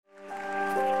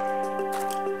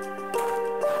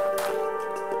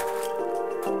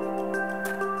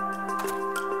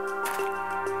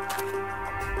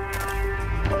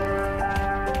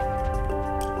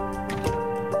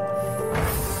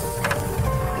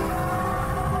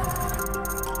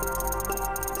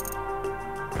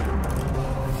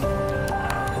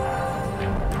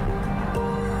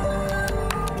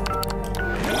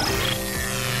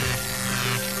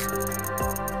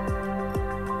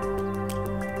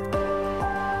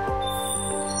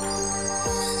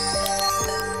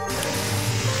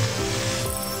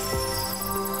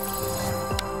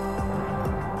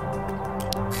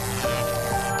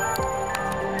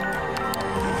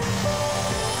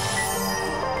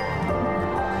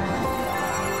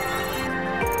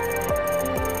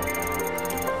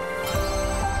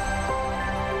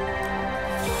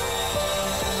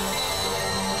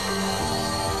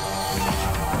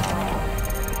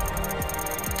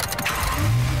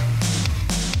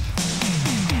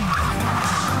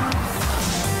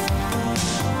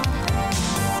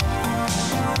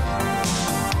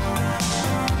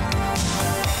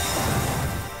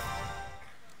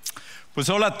Pues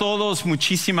hola a todos,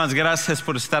 muchísimas gracias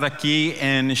por estar aquí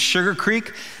en Sugar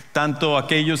Creek, tanto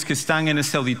aquellos que están en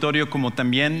este auditorio como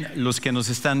también los que nos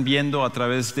están viendo a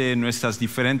través de nuestras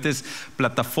diferentes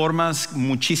plataformas.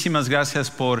 Muchísimas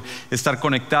gracias por estar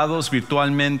conectados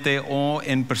virtualmente o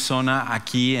en persona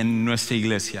aquí en nuestra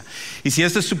iglesia. Y si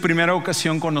esta es tu primera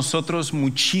ocasión con nosotros,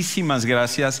 muchísimas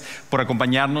gracias por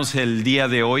acompañarnos el día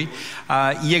de hoy.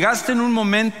 Llegaste en un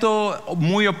momento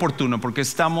muy oportuno porque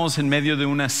estamos en medio de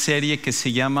una serie que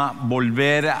se llama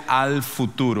Volver al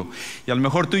Futuro. Y a lo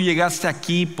mejor tú llegaste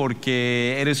aquí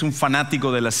porque eres un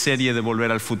fanático de la serie de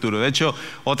Volver al Futuro. De hecho,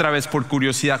 otra vez por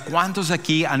curiosidad, ¿cuántos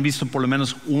aquí han visto por lo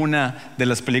menos una de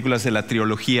las películas de la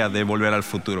trilogía de Volver al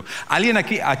Futuro? ¿Alguien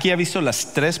aquí ha visto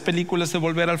las 3 películas de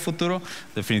Volver al Futuro?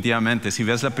 Definitivamente, si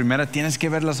ves la primera tienes que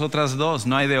ver las otras 2,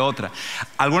 no hay de otra.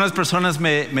 Algunas personas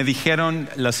me dijeron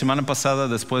la semana pasada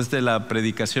después de la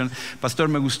predicación: pastor,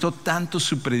 me gustó tanto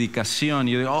su predicación.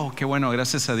 Y yo digo, oh, qué bueno,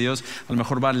 gracias a Dios, a lo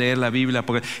mejor va a leer la Biblia,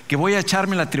 porque que voy a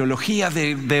echarme la trilogía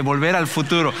de Volver al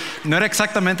Futuro. No era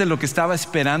exactamente lo que estaba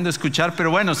esperando escuchar,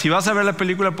 pero bueno, si vas a ver la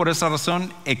película por esa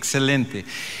razón, excelente.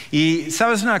 Y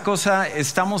sabes una cosa,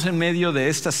 estamos en medio de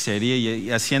esta serie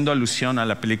y haciendo alusión a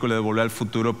la película de Volver al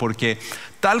Futuro, porque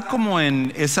tal como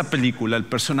en esa película, el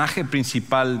personaje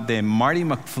principal de Marty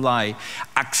McFly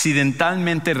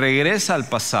accidentalmente regresa al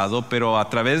pasado, pero a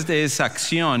través de esa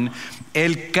acción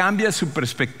él cambia su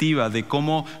perspectiva de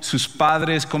cómo sus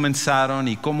padres comenzaron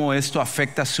y cómo esto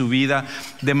afecta su vida,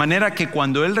 de manera que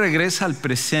cuando él regresa al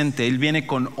presente, él viene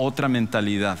con otra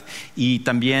mentalidad y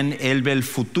también él ve el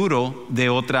futuro de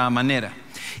otra manera.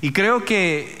 Y creo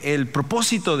que el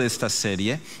propósito de esta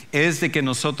serie es de que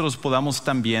nosotros podamos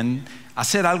también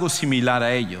hacer algo similar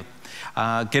a ello.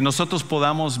 Que nosotros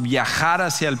podamos viajar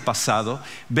hacia el pasado,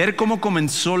 ver cómo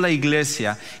comenzó la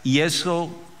iglesia y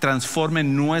eso transforme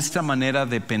nuestra manera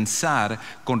de pensar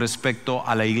con respecto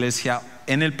a la iglesia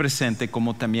en el presente,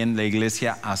 como también la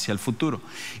iglesia hacia el futuro.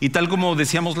 Y tal como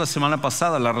decíamos la semana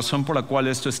pasada, la razón por la cual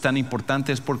esto es tan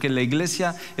importante es porque la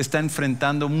iglesia está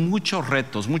enfrentando muchos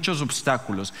retos, muchos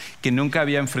obstáculos que nunca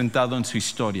había enfrentado en su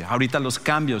historia. Ahorita los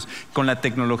cambios con la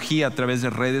tecnología a través de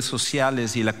redes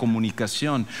sociales y la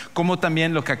comunicación, como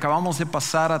también lo que acabamos de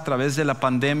pasar a través de la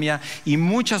pandemia y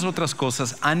muchas otras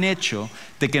cosas han hecho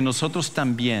de que nosotros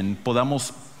también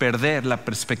podamos perder la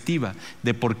perspectiva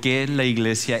de por qué la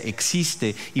iglesia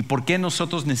existe y por qué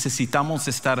nosotros necesitamos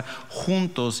estar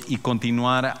juntos y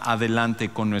continuar adelante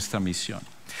con nuestra misión.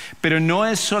 Pero no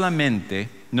es solamente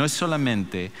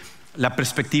la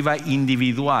perspectiva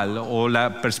individual o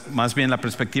más bien la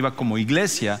perspectiva como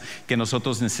iglesia que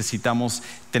nosotros necesitamos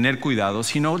tener cuidado,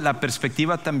 sino la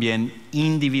perspectiva también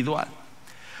individual.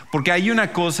 Porque hay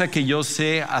una cosa que yo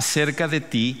sé acerca de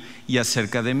ti y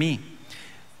acerca de mí.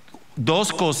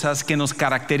 2 cosas que nos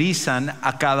caracterizan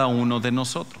a cada uno de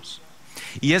nosotros.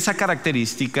 Y esa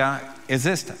característica es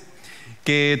esta: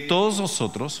 que todos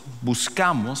nosotros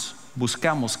buscamos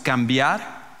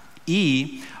cambiar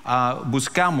y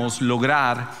buscamos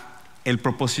lograr el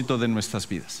propósito de nuestras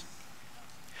vidas.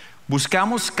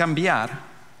 Buscamos cambiar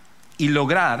y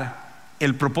lograr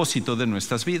el propósito de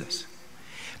nuestras vidas.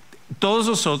 Todos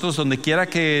nosotros, donde quiera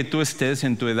que tú estés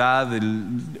en tu edad,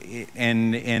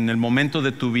 en el momento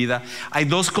de tu vida, hay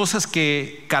 2 cosas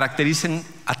que caracterizan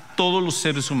a todos los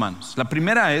seres humanos. La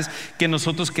primera es que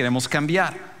nosotros queremos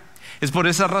cambiar. Es por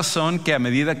esa razón que a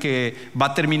medida que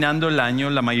va terminando el año,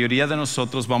 la mayoría de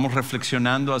nosotros vamos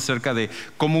reflexionando acerca de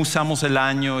cómo usamos el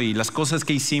año y las cosas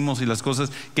que hicimos y las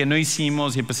cosas que no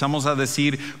hicimos, y empezamos a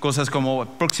decir cosas como: el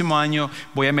próximo año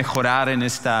voy a mejorar en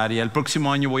esta área, el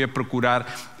próximo año voy a procurar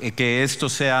que esto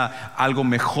sea algo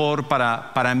mejor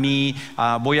para mí,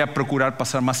 voy a procurar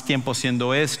pasar más tiempo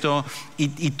haciendo esto,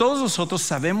 y todos nosotros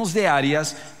sabemos de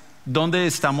áreas donde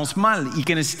estamos mal y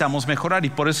que necesitamos mejorar. Y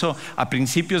por eso a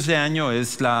principios de año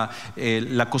es la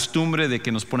costumbre de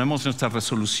que nos ponemos nuestras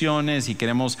resoluciones y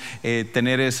queremos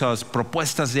tener esas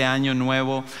propuestas de año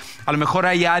nuevo. A lo mejor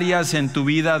hay áreas en tu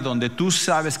vida donde tú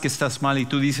sabes que estás mal y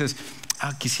tú dices: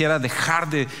 quisiera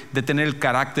dejar de tener el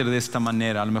carácter de esta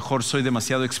manera. A lo mejor soy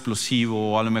demasiado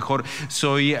explosivo, o a lo mejor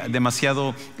soy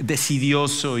demasiado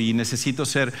decidioso y necesito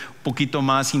ser un poquito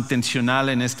más intencional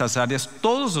en estas áreas.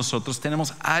 Todos nosotros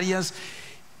tenemos áreas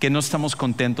que no estamos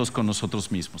contentos con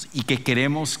nosotros mismos y que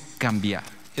queremos cambiar.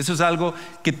 Eso es algo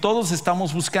que todos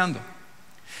estamos buscando.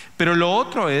 Pero lo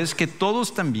otro es que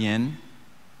todos también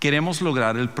queremos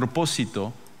lograr el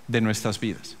propósito de nuestras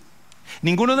vidas.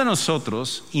 Ninguno de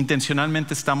nosotros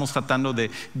intencionalmente estamos tratando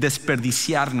de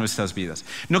desperdiciar nuestras vidas.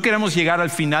 No queremos llegar al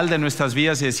final de nuestras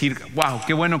vidas y decir: wow,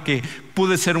 qué bueno que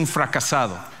pude ser un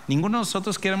fracasado. Ninguno de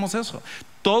nosotros queremos eso.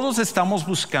 Todos estamos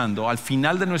buscando al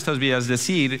final de nuestras vidas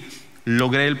decir: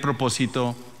 logré el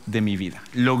propósito de mi vida.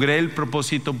 Logré el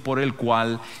propósito por el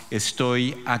cual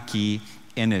estoy aquí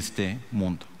en este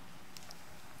mundo.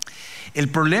 El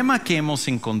problema que hemos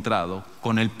encontrado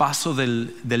con el paso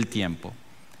del tiempo,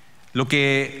 lo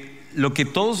que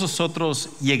todos nosotros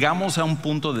llegamos a un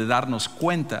punto de darnos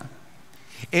cuenta,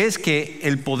 es que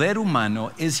el poder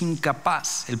humano es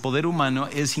incapaz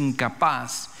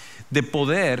de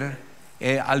poder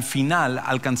al final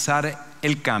alcanzar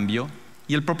el cambio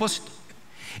y el propósito.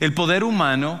 El poder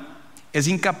humano es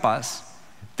incapaz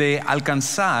de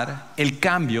alcanzar el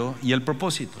cambio y el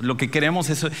propósito. Lo que queremos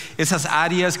es esas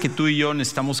áreas que tú y yo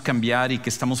necesitamos cambiar y que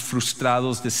estamos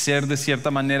frustrados de ser de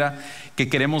cierta manera, que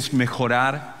queremos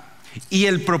mejorar. Y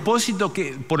el propósito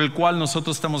por el cual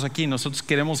nosotros estamos aquí, nosotros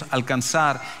queremos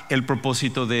alcanzar el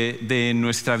propósito de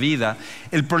nuestra vida.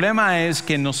 El problema es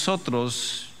que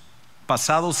nosotros,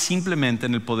 basados simplemente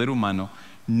en el poder humano,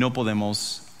 no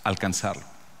podemos alcanzarlo.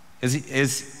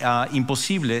 Es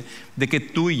imposible de que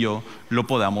tú y yo lo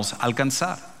podamos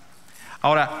alcanzar.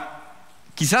 Ahora,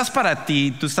 quizás para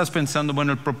ti, tú estás pensando,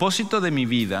 bueno, el propósito de mi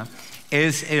vida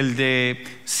es el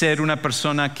de ser una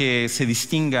persona que se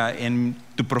distinga en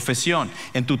tu profesión,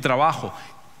 en tu trabajo,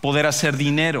 poder hacer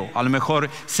dinero, a lo mejor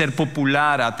ser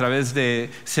popular a través de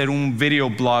ser un video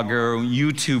blogger, un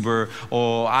YouTuber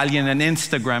o alguien en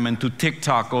Instagram, en tu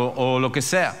TikTok o lo que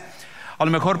sea. A lo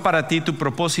mejor para ti tu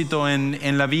propósito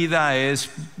en la vida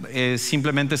es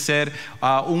simplemente ser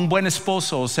un buen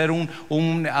esposo, o ser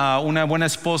una buena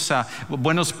esposa,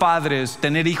 buenos padres,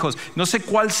 tener hijos. No sé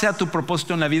cuál sea tu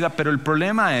propósito en la vida, pero el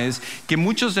problema es que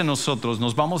muchos de nosotros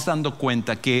nos vamos dando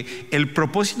cuenta que el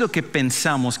propósito que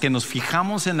pensamos, que nos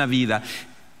fijamos en la vida,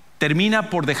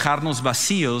 termina por dejarnos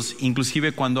vacíos,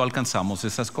 inclusive cuando alcanzamos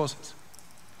esas cosas.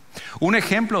 Un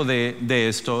ejemplo de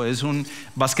esto es un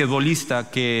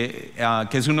basquetbolista que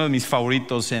es uno de mis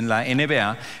favoritos en la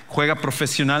NBA. Juega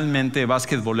profesionalmente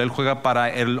básquetbol. Él juega para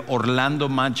el Orlando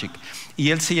Magic y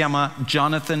él se llama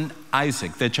Jonathan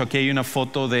Isaac. De hecho, aquí hay una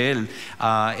foto de él.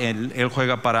 Él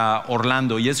juega para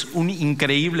Orlando y es un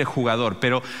increíble jugador.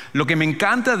 Pero lo que me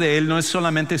encanta de él no es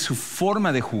solamente su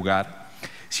forma de jugar,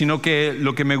 sino que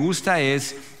lo que me gusta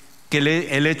es que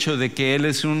el hecho de que él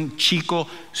es un chico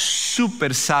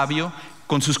súper sabio,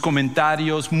 con sus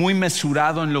comentarios, muy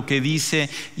mesurado en lo que dice,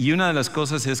 y una de las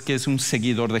cosas es que es un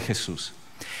seguidor de Jesús.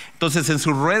 Entonces, en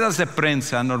sus ruedas de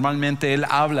prensa, normalmente él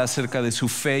habla acerca de su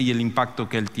fe y el impacto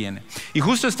que él tiene. Y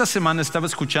justo esta semana estaba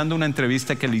escuchando una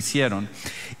entrevista que le hicieron,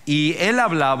 y él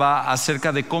hablaba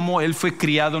acerca de cómo él fue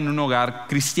criado en un hogar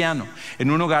cristiano,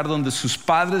 en un hogar donde sus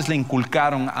padres le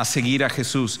inculcaron a seguir a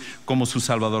Jesús como su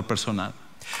Salvador personal.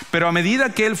 Pero a medida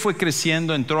que él fue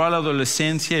creciendo, entró a la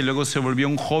adolescencia y luego se volvió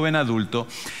un joven adulto,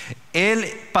 él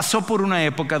pasó por una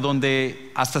época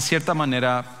donde hasta cierta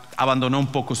manera abandonó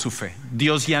un poco su fe.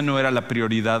 Dios ya no era la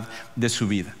prioridad de su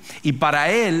vida. Y para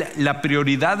él, la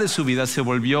prioridad de su vida se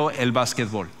volvió el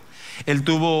básquetbol. Él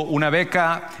tuvo una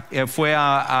beca, fue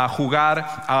a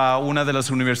jugar a una de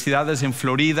las universidades en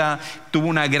Florida, tuvo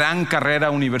una gran carrera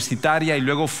universitaria y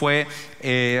luego fue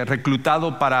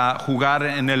reclutado para jugar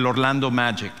en el Orlando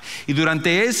Magic. Y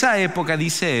durante esa época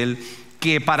dice él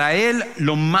que para él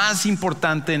lo más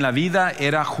importante en la vida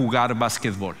era jugar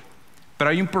básquetbol.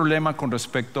 Pero hay un problema con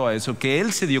respecto a eso, que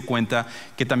él se dio cuenta,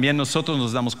 que también nosotros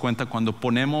nos damos cuenta cuando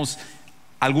ponemos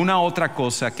alguna otra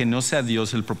cosa que no sea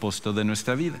Dios el propósito de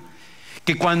nuestra vida.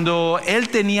 Que cuando él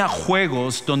tenía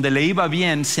juegos donde le iba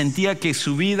bien, sentía que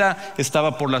su vida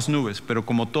estaba por las nubes. Pero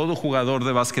como todo jugador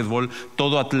de básquetbol,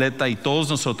 todo atleta y todos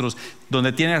nosotros,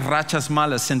 donde tiene rachas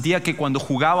malas, sentía que cuando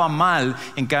jugaba mal,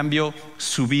 en cambio,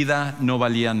 su vida no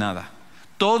valía nada.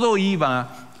 Todo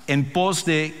iba en pos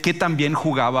de qué tan bien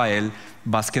jugaba él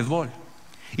básquetbol.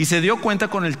 Y se dio cuenta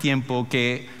con el tiempo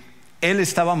que él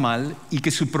estaba mal y que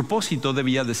su propósito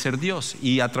debía de ser Dios.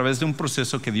 Y a través de un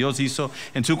proceso que Dios hizo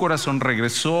en su corazón,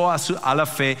 regresó a la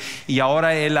fe, y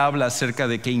ahora él habla acerca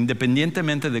de que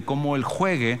independientemente de cómo él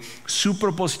juegue, su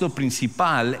propósito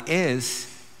principal es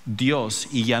Dios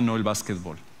y ya no el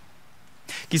básquetbol.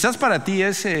 Quizás para ti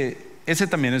ese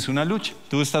también es una lucha.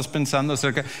 Tú estás pensando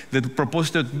acerca del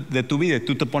propósito de tu vida,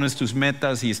 tú te pones tus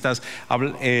metas y estás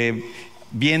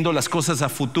viendo las cosas a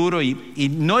futuro,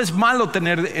 y no es malo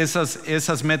tener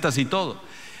esas metas y todo,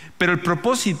 pero el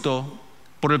propósito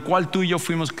por el cual tú y yo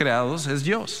fuimos creados es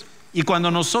Dios. Y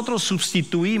cuando nosotros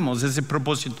sustituimos ese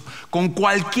propósito con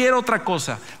cualquier otra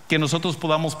cosa que nosotros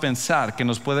podamos pensar que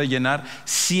nos pueda llenar,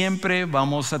 siempre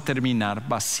vamos a terminar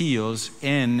vacíos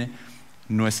en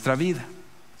nuestra vida.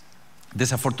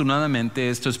 Desafortunadamente,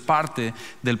 esto es parte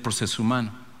del proceso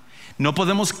humano. No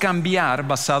podemos cambiar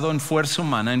basado en fuerza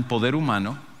humana, en poder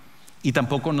humano, y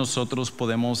tampoco nosotros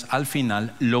podemos al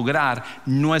final lograr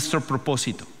nuestro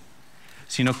propósito,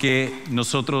 sino que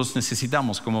nosotros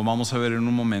necesitamos, como vamos a ver en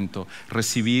un momento,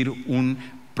 recibir un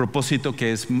propósito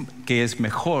que es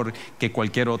mejor que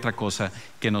cualquier otra cosa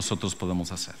que nosotros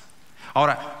podemos hacer.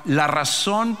 Ahora, la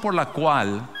razón por la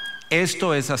cual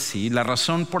esto es así, la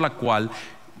razón por la cual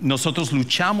nosotros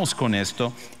luchamos con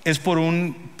esto, es por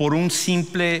un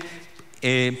simple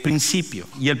principio,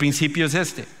 y el principio es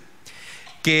este: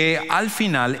 que al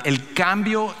final el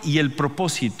cambio y el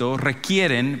propósito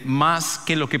requieren más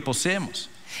que lo que poseemos.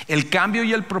 El cambio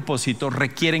y el propósito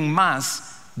requieren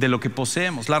más de lo que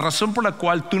poseemos. La razón por la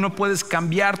cual tú no puedes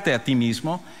cambiarte a ti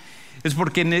mismo es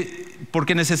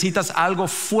porque necesitas algo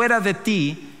fuera de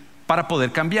ti para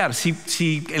poder cambiar.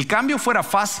 Si el cambio fuera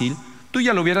fácil, tú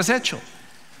ya lo hubieras hecho.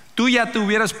 Tú ya te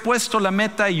hubieras puesto la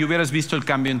meta y hubieras visto el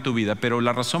cambio en tu vida, pero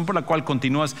la razón por la cual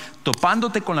continúas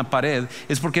topándote con la pared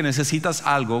es porque necesitas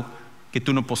algo que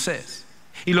tú no posees.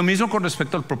 Y lo mismo con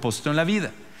respecto al propósito en la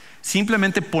vida.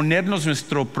 Simplemente ponernos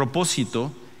nuestro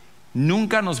propósito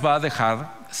nunca nos va a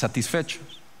dejar satisfechos.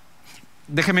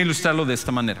 Déjeme ilustrarlo de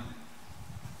esta manera.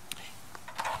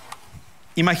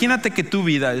 Imagínate que tu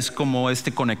vida es como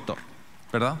este conector,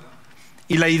 ¿verdad?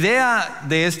 Y la idea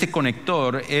de este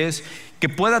conector es que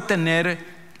pueda tener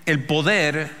el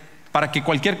poder para que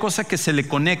cualquier cosa que se le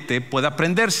conecte pueda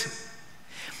prenderse.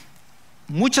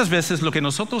 Muchas veces lo que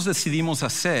nosotros decidimos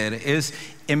hacer es,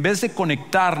 en vez de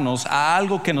conectarnos a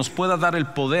algo que nos pueda dar el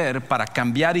poder para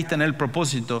cambiar y tener el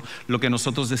propósito, lo que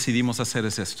nosotros decidimos hacer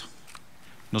es esto: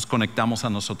 nos conectamos a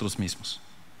nosotros mismos.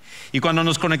 Y cuando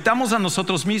nos conectamos a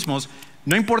nosotros mismos,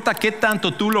 no importa qué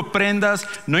tanto tú lo prendas,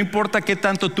 no importa qué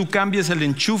tanto tú cambies el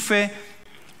enchufe,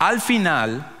 al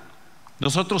final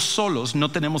nosotros solos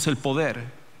no tenemos el poder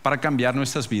para cambiar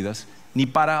nuestras vidas ni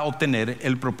para obtener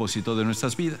el propósito de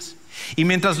nuestras vidas. Y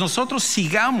mientras nosotros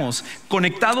sigamos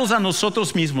conectados a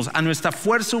nosotros mismos, a nuestra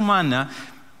fuerza humana,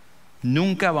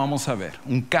 nunca vamos a ver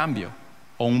un cambio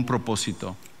o un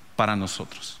propósito para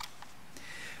nosotros.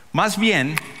 Más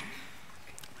bien,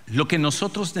 lo que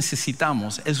nosotros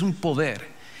necesitamos es un poder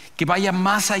que vaya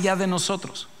más allá de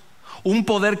nosotros, un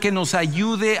poder que nos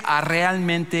ayude a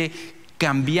realmente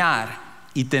cambiar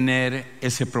y tener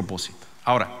ese propósito.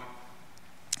 Ahora,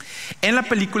 en la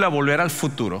película Volver al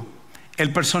Futuro,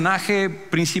 el personaje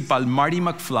principal, Marty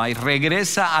McFly,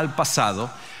 regresa al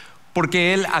pasado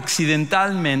porque él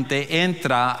accidentalmente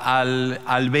entra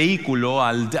al vehículo,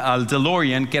 al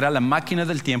DeLorean, que era la máquina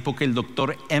del tiempo que el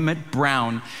doctor Emmett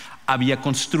Brown había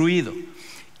construido.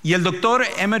 Y el doctor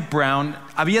Emmett Brown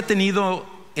había tenido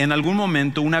en algún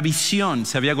momento una visión,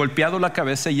 se había golpeado la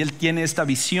cabeza y él tiene esta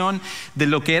visión de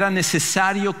lo que era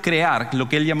necesario crear, lo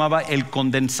que él llamaba el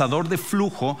condensador de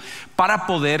flujo, para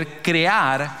poder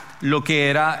crear lo que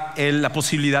era la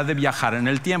posibilidad de viajar en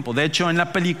el tiempo. De hecho, en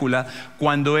la película,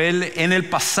 cuando él en el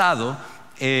pasado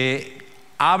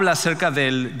habla acerca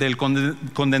del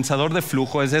condensador de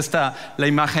flujo, es esta la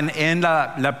imagen en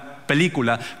la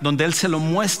película, donde él se lo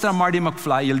muestra a Marty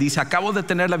McFly y él dice: acabo de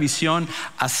tener la visión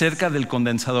acerca del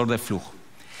condensador de flujo.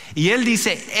 Y él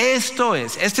dice: esta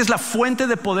es la fuente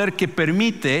de poder que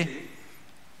permite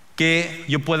que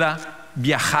yo pueda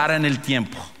viajar en el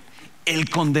tiempo, el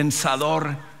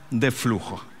condensador de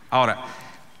flujo. Ahora,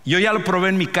 yo ya lo probé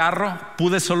en mi carro,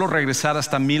 pude solo regresar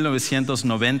hasta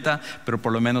 1990, pero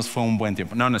por lo menos fue un buen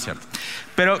tiempo. No es cierto.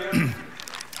 Pero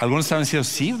algunos estaban diciendo: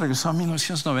 sí, regresó a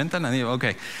 1990, nadie, ok.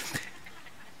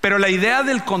 Pero la idea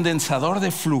del condensador de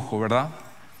flujo, ¿verdad?,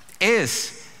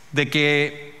 es de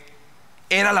que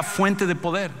era la fuente de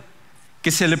poder que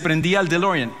se le prendía al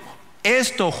DeLorean.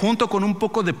 Esto, junto con un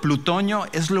poco de plutonio,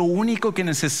 es lo único que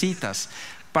necesitas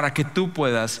para que tú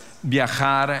puedas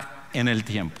viajar en el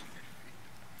tiempo.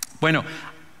 Bueno,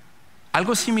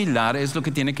 algo similar es lo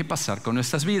que tiene que pasar con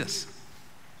nuestras vidas.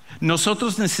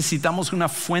 Nosotros necesitamos una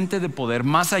fuente de poder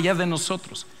más allá de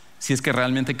nosotros, si es que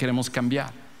realmente queremos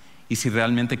cambiar y si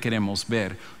realmente queremos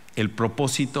ver el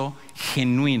propósito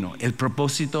genuino, el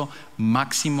propósito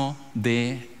máximo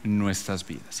de nuestras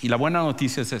vidas. Y la buena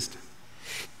noticia es esta: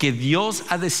 que Dios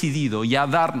ha decidido ya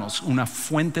darnos una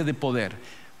fuente de poder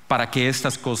para que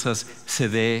estas cosas se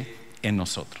den en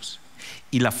nosotros.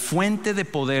 Y la fuente de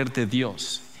poder de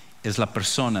Dios es la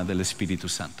persona del Espíritu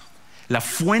Santo. La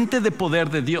fuente de poder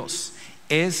de Dios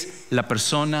es la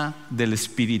persona del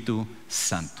Espíritu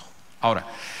Santo. Ahora,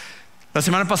 la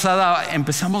semana pasada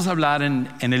empezamos a hablar en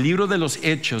el libro de los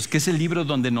Hechos, que es el libro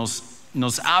donde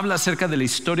nos habla acerca de la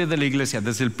historia de la iglesia,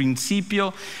 desde el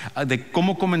principio de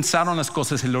cómo comenzaron las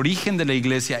cosas, el origen de la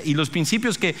iglesia y los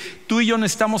principios que tú y yo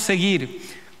necesitamos seguir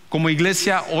como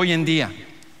iglesia hoy en día.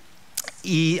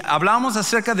 Y hablábamos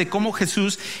acerca de cómo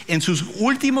Jesús en sus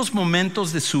últimos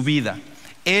momentos de su vida,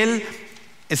 Él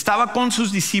estaba con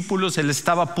sus discípulos, Él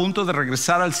estaba a punto de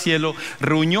regresar al cielo,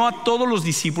 reunió a todos los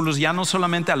discípulos, ya no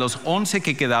solamente a los 11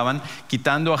 que quedaban,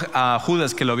 quitando a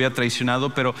Judas que lo había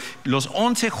traicionado, pero los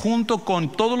 11 junto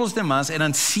con todos los demás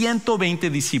eran 120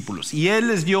 discípulos. Y Él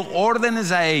les dio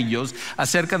órdenes a ellos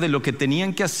acerca de lo que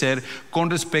tenían que hacer con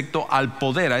respecto al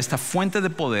poder, a esta fuente de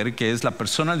poder que es la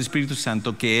persona del Espíritu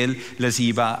Santo que Él les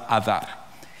iba a dar.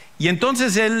 Y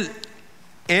entonces Él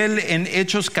en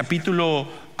Hechos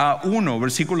capítulo 1,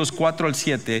 versículos 4 al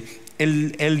 7,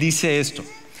 él dice esto: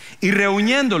 y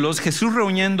reuniéndolos, Jesús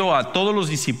reuniendo a todos los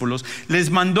discípulos, les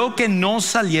mandó que no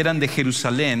salieran de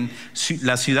Jerusalén,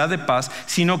 la ciudad de paz,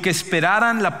 sino que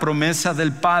esperaran la promesa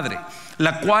del Padre,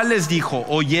 la cual les dijo: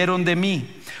 oyeron de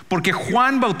mí. Porque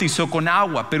Juan bautizó con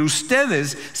agua, pero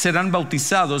ustedes serán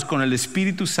bautizados con el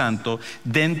Espíritu Santo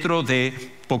dentro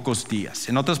de pocos días.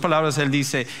 En otras palabras, Él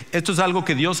dice, esto es algo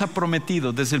que Dios ha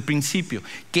prometido desde el principio,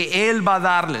 que Él va a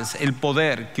darles el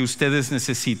poder que ustedes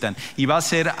necesitan, y va a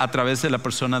ser a través de la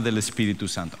persona del Espíritu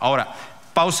Santo. Ahora,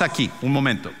 pausa aquí, un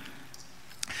momento.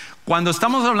 Cuando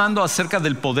estamos hablando acerca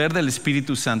del poder del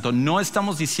Espíritu Santo, no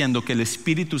estamos diciendo que el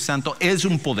Espíritu Santo es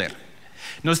un poder.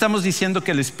 No estamos diciendo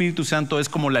que el Espíritu Santo es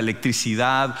como la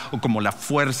electricidad o como la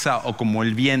fuerza o como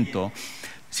el viento,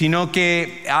 sino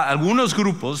que algunos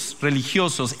grupos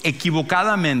religiosos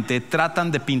equivocadamente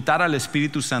tratan de pintar al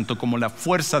Espíritu Santo como la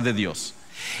fuerza de Dios.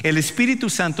 El Espíritu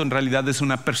Santo en realidad es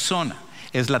una persona,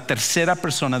 es la tercera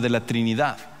persona de la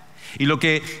Trinidad. Y lo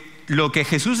que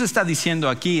Jesús está diciendo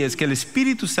aquí es que el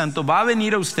Espíritu Santo va a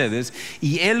venir a ustedes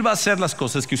y Él va a hacer las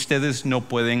cosas que ustedes no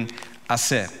pueden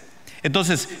hacer.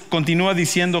 Entonces continúa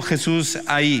diciendo Jesús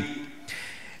ahí.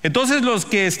 Entonces los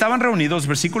que estaban reunidos,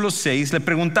 versículo 6, le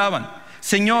preguntaban: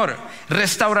 Señor,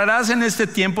 ¿restaurarás en este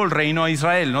tiempo el reino a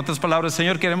Israel? En otras palabras,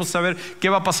 Señor, queremos saber qué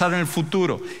va a pasar en el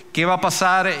futuro, qué va a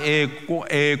pasar,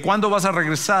 cuándo vas a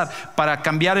regresar para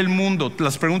cambiar el mundo,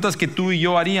 las preguntas que tú y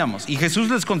yo haríamos. Y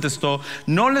Jesús les contestó: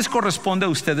 no les corresponde a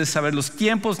ustedes saber los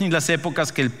tiempos ni las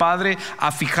épocas que el Padre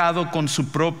ha fijado con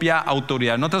su propia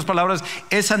autoridad. En otras palabras,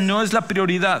 esa no es la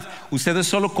prioridad. Ustedes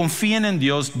solo confíen en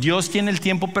Dios, Dios tiene el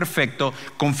tiempo perfecto,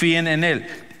 confíen en Él.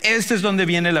 Este es donde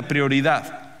viene la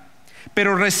prioridad.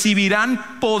 Pero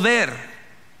recibirán poder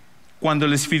cuando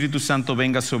el Espíritu Santo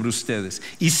venga sobre ustedes,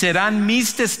 y serán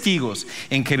mis testigos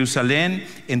en Jerusalén,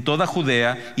 en toda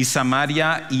Judea y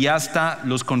Samaria y hasta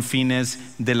los confines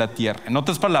de la tierra. En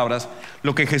otras palabras,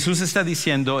 lo que Jesús está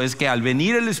diciendo es que al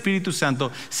venir el Espíritu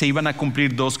Santo se iban a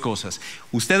cumplir dos cosas.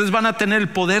 Ustedes van a tener el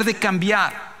poder de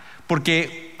cambiar,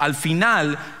 porque al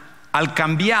final, al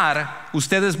cambiar,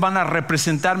 ustedes van a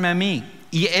representarme a mí,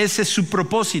 y ese es su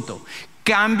propósito.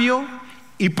 Cambio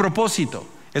y propósito.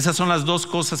 Esas son las dos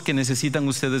cosas que necesitan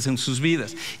ustedes en sus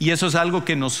vidas. Y eso es algo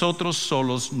que nosotros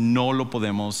solos no lo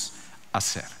podemos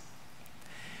hacer.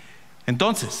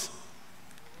 Entonces,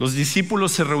 los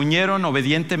discípulos se reunieron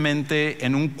obedientemente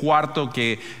en un cuarto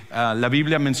que la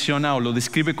Biblia menciona o lo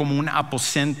describe como un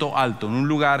aposento alto, en un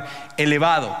lugar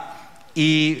elevado.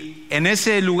 Y en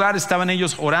ese lugar estaban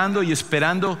ellos orando y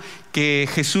esperando que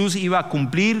Jesús iba a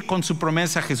cumplir con su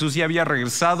promesa. Jesús ya había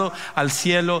regresado al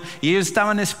cielo y ellos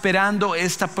estaban esperando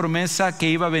esta promesa que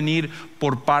iba a venir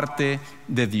por parte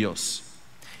de Dios.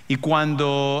 Y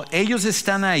cuando ellos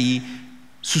están ahí,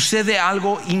 sucede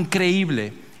algo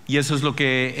increíble, y eso es lo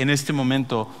que en este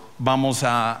momento vamos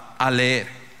a leer.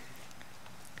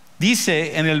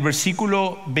 Dice en el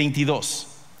versículo 22: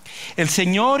 el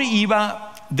Señor iba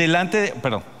delante,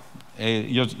 perdón,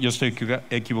 yo estoy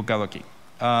equivocado aquí.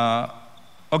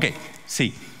 Ok,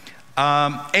 sí.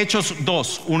 Hechos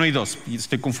 2, 1 y 2.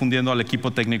 Estoy confundiendo al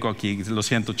equipo técnico aquí, lo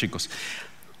siento, chicos.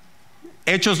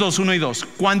 Hechos 2, 1 y 2.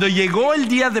 Cuando llegó el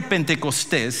día de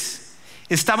Pentecostés,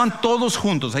 estaban todos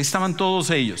juntos, ahí estaban todos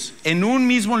ellos, en un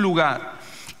mismo lugar.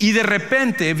 Y de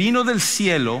repente vino del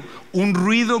cielo un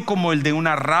ruido como el de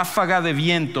una ráfaga de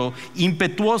viento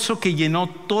impetuoso que llenó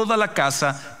toda la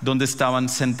casa donde estaban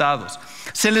sentados.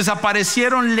 Se les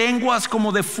aparecieron lenguas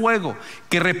como de fuego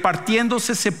que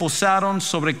repartiéndose se posaron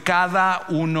sobre cada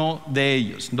uno de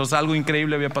ellos. Entonces algo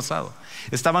increíble había pasado.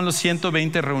 Estaban los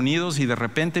 120 reunidos y de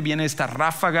repente viene esta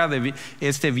ráfaga de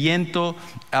este viento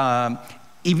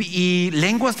y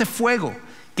lenguas de fuego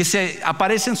que se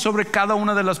aparecen sobre cada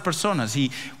una de las personas.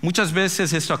 Y muchas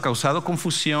veces esto ha causado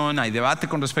confusión, hay debate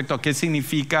con respecto a qué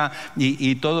significa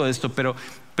y todo esto, pero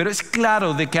es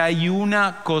claro de que hay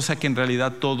una cosa que en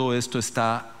realidad todo esto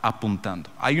está apuntando.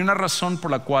 Hay una razón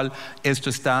por la cual esto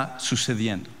está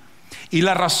sucediendo. Y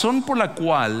la razón por la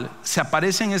cual se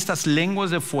aparecen estas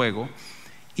lenguas de fuego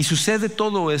y sucede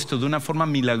todo esto de una forma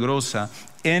milagrosa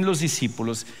en los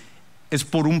discípulos, es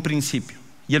por un principio.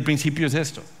 Y el principio es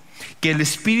esto: que el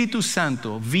Espíritu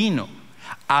Santo vino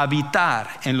a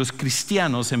habitar en los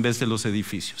cristianos en vez de los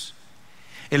edificios.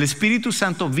 El Espíritu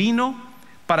Santo vino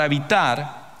para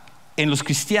habitar en los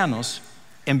cristianos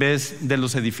en vez de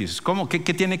los edificios. ¿Cómo?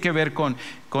 ¿Qué tiene que ver con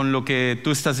lo que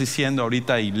tú estás diciendo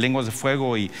ahorita y lenguas de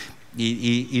fuego y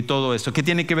todo esto? ¿Qué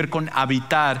tiene que ver con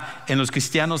habitar en los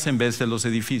cristianos en vez de los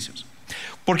edificios?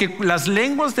 Porque las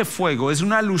lenguas de fuego es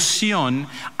una alusión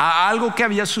a algo que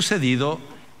había sucedido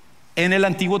en el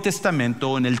Antiguo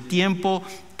Testamento, en el tiempo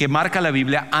que marca la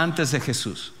Biblia antes de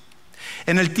Jesús.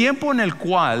 En el tiempo en el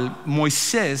cual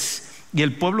Moisés y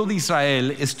el pueblo de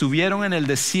Israel estuvieron en el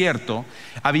desierto,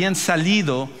 habían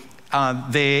salido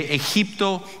de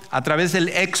Egipto a través del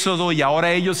Éxodo, y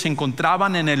ahora ellos se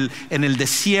encontraban en el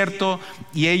desierto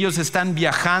y ellos están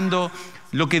viajando.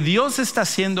 Lo que Dios está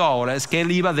haciendo ahora es que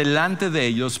Él iba delante de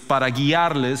ellos para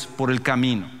guiarles por el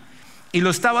camino, y lo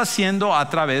estaba haciendo a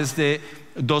través de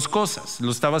dos cosas. Lo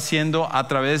estaba haciendo a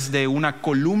través de una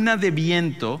columna de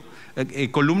viento,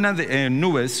 una columna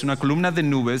de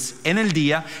nubes en el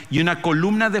día y una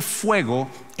columna de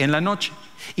fuego en la noche.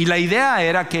 Y la idea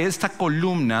era que esta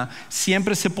columna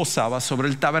siempre se posaba sobre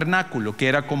el tabernáculo, que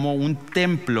era como un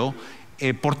templo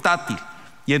portátil.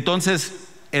 Y entonces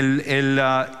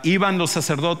iban los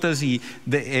sacerdotes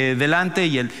delante,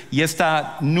 y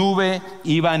esta nube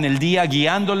iba en el día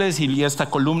guiándoles, y esta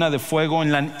columna de fuego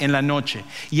en la noche.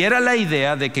 Y era la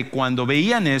idea de que cuando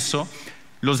veían eso,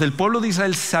 los del pueblo de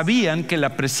Israel sabían que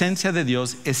la presencia de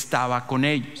Dios estaba con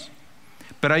ellos.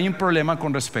 Pero hay un problema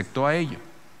con respecto a ello: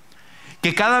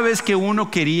 que cada vez que uno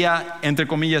quería, entre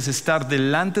comillas, estar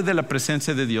delante de la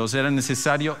presencia de Dios, era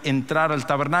necesario entrar al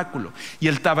tabernáculo. Y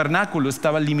el tabernáculo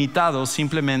estaba limitado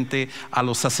simplemente a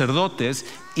los sacerdotes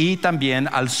y también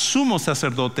al sumo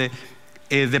sacerdote,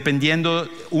 dependiendo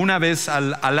una vez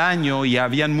al año, y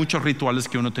habían muchos rituales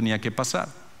que uno tenía que pasar.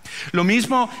 Lo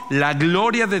mismo, la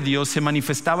gloria de Dios se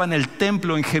manifestaba en el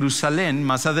templo en Jerusalén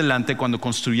más adelante, cuando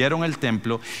construyeron el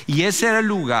templo, y ese era el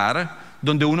lugar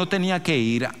donde uno tenía que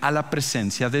ir a la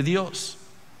presencia de Dios.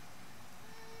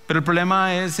 Pero el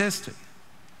problema es este: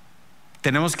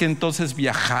 tenemos que entonces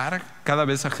viajar cada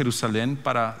vez a Jerusalén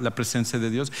para la presencia de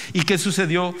Dios. ¿Y qué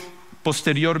sucedió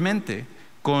posteriormente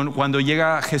cuando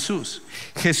llega Jesús?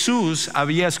 Jesús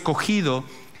había escogido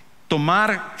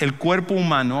tomar el cuerpo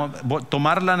humano,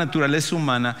 tomar la naturaleza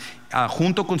humana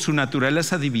junto con su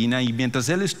naturaleza divina, y mientras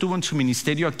Él estuvo en su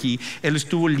ministerio aquí, Él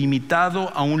estuvo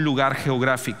limitado a un lugar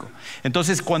geográfico.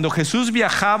 Entonces, cuando Jesús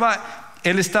viajaba,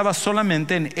 Él estaba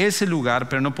solamente en ese lugar,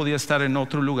 pero no podía estar en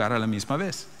otro lugar a la misma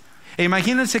vez. E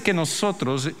imagínense que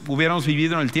nosotros hubiéramos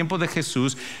vivido en el tiempo de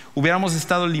Jesús, hubiéramos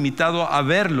estado limitados a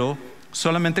verlo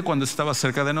solamente cuando estaba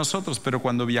cerca de nosotros, pero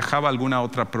cuando viajaba a alguna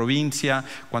otra provincia,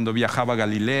 cuando viajaba a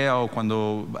Galilea, o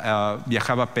cuando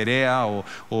viajaba a Perea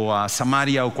o a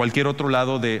Samaria, o cualquier otro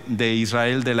lado de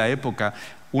Israel de la época,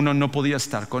 uno no podía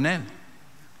estar con Él.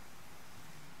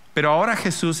 Pero ahora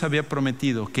Jesús había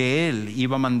prometido que Él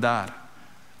iba a mandar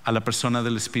a la persona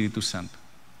del Espíritu Santo.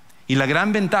 Y la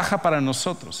gran ventaja para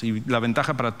nosotros, y la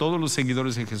ventaja para todos los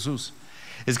seguidores de Jesús,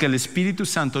 es que el Espíritu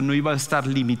Santo no iba a estar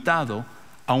limitado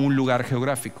a un lugar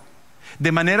geográfico.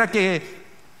 De manera que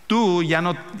tú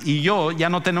y yo ya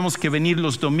no tenemos que venir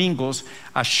los domingos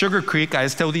a Sugar Creek, a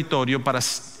este auditorio, para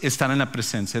estar en la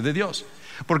presencia de Dios.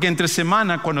 Porque entre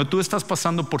semana, cuando tú estás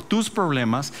pasando por tus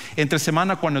problemas, entre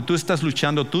semana, cuando tú estás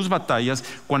luchando tus batallas,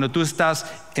 cuando tú estás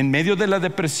en medio de la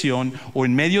depresión, o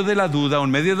en medio de la duda, o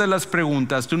en medio de las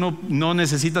preguntas, tú no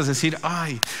necesitas decir: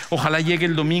 ay, ojalá llegue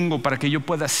el domingo para que yo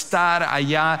pueda estar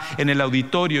allá en el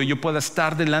auditorio, yo pueda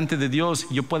estar delante de Dios,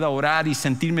 yo pueda orar y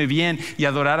sentirme bien y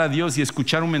adorar a Dios y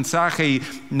escuchar un mensaje. Y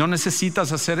no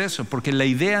necesitas hacer eso, porque la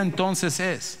idea entonces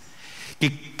es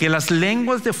que las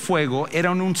lenguas de fuego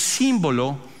eran un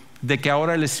símbolo de que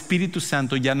ahora el Espíritu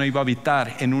Santo ya no iba a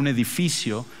habitar en un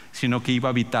edificio, sino que iba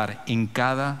a habitar en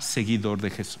cada seguidor de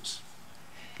Jesús.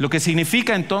 Lo que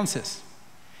significa entonces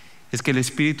es que el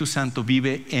Espíritu Santo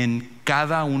vive en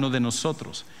cada uno de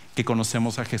nosotros que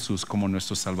conocemos a Jesús como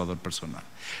nuestro Salvador personal.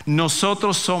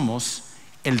 Nosotros somos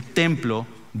el templo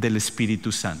del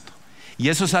Espíritu Santo. Y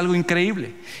eso es algo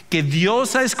increíble, que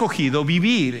Dios ha escogido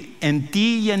vivir en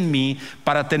ti y en mí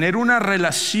para tener una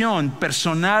relación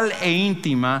personal e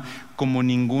íntima como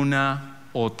ninguna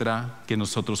otra que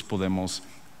nosotros podemos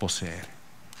poseer.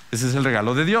 Ese es el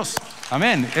regalo de Dios.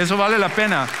 Amén. Eso vale la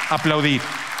pena aplaudir.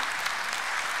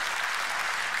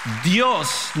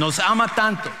 Dios nos ama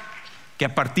tanto que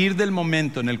a partir del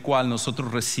momento en el cual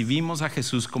nosotros recibimos a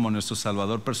Jesús como nuestro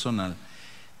Salvador personal,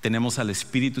 tenemos al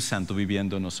Espíritu Santo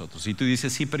viviendo en nosotros. Y tú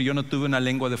dices, sí, pero yo no tuve una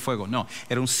lengua de fuego. No,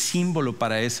 era un símbolo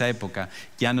para esa época.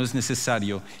 Ya no es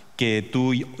necesario que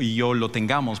tú y yo lo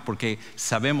tengamos, porque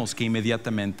sabemos que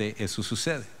inmediatamente eso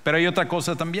sucede. Pero hay otra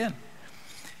cosa también,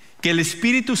 que el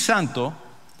Espíritu Santo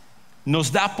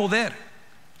nos da poder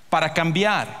para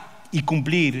cambiar y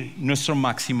cumplir nuestro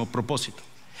máximo propósito.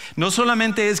 No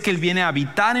solamente es que Él viene a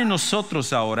habitar en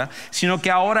nosotros ahora, sino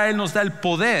que ahora Él nos da el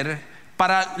poder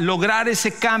para lograr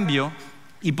ese cambio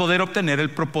y poder obtener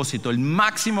el propósito, el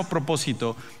máximo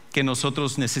propósito que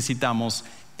nosotros necesitamos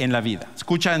en la vida.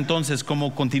 Escucha entonces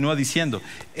cómo continúa diciendo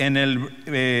en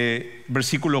el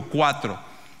versículo 4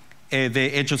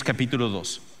 de Hechos capítulo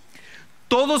 2.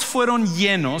 Todos fueron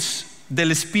llenos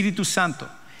del Espíritu Santo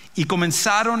y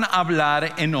comenzaron a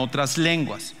hablar en otras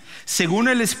lenguas, según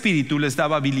el Espíritu les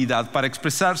daba habilidad para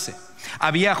expresarse.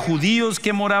 Había judíos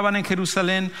que moraban en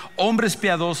Jerusalén, hombres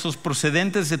piadosos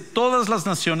procedentes de todas las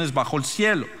naciones bajo el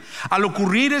cielo. Al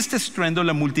ocurrir este estruendo,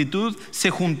 la multitud se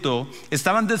juntó.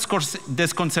 Estaban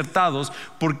desconcertados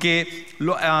porque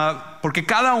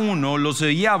cada uno los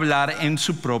oía hablar en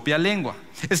su propia lengua.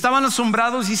 Estaban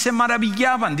asombrados y se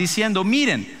maravillaban, diciendo: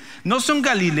 miren, ¿no son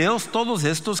galileos todos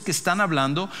estos que están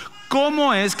hablando?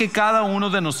 ¿Cómo es que cada uno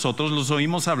de nosotros los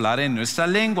oímos hablar en nuestra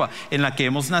lengua en la que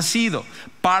hemos nacido?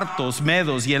 Partos,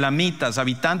 medos y elamitas,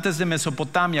 habitantes de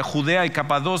Mesopotamia, Judea y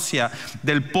Capadocia,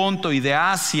 del Ponto y de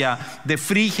Asia, de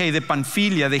Frigia y de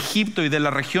Panfilia, de Egipto y de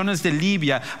las regiones de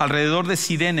Libia, alrededor de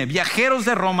Cirene, viajeros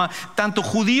de Roma, tanto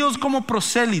judíos como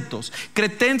prosélitos,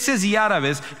 cretenses y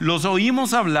árabes, los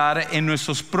oímos hablar en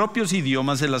nuestros propios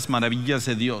idiomas de las maravillas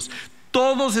de Dios.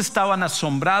 Todos estaban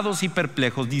asombrados y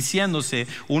perplejos, diciéndose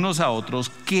unos a otros: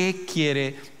 ¿qué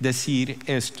quiere decir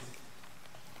esto?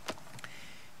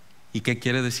 ¿Y qué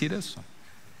quiere decir eso?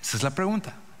 Esa es la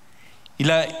pregunta. Y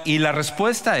la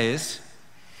respuesta es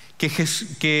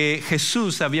que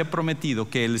Jesús había prometido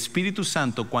que el Espíritu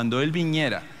Santo, cuando Él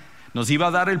viniera, nos iba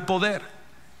a dar el poder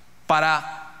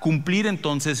para cumplir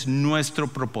entonces nuestro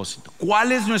propósito.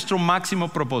 ¿Cuál es nuestro máximo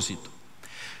propósito?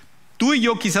 Tú y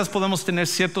yo quizás podemos tener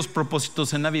ciertos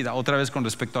propósitos en la vida, otra vez con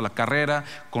respecto a la carrera,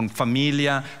 con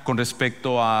familia, con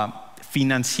respecto a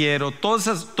financiero. Todos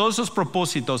esos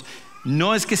propósitos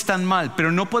no es que están mal,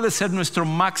 pero no puede ser nuestro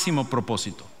máximo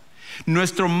propósito.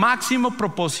 Nuestro máximo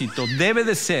propósito debe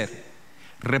de ser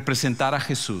representar a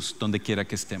Jesús donde quiera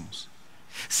que estemos.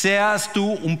 Seas tú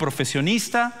un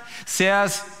profesionista,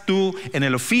 seas tú en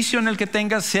el oficio en el que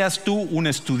tengas, seas tú un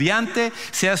estudiante,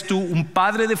 seas tú un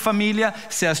padre de familia,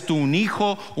 seas tú un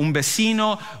hijo, un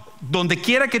vecino, donde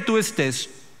quiera que tú estés,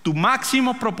 tu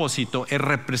máximo propósito es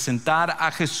representar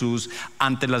a Jesús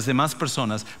ante las demás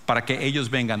personas para que ellos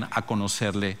vengan a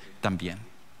conocerle también.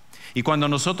 Y cuando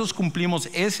nosotros cumplimos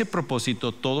ese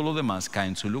propósito, todo lo demás cae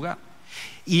en su lugar.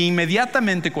 Y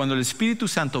inmediatamente cuando el Espíritu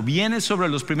Santo viene sobre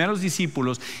los primeros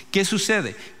discípulos, ¿qué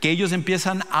sucede? Que ellos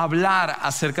empiezan a hablar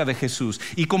acerca de Jesús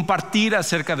y compartir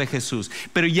acerca de Jesús.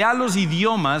 Pero ya los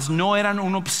idiomas no eran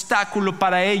un obstáculo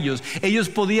para ellos. Ellos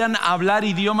podían hablar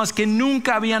idiomas que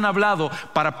nunca habían hablado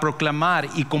para proclamar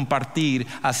y compartir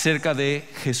acerca de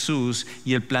Jesús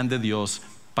y el plan de Dios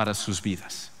para sus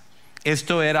vidas.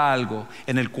 Esto era algo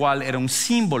en el cual era un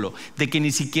símbolo de que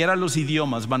ni siquiera los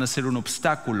idiomas van a ser un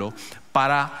obstáculo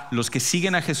para los que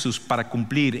siguen a Jesús para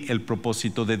cumplir el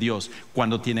propósito de Dios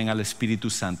cuando tienen al Espíritu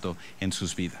Santo en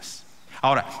sus vidas.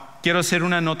 Ahora, quiero hacer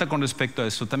una nota con respecto a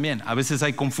esto también. A veces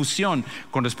hay confusión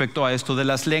con respecto a esto de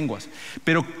las lenguas,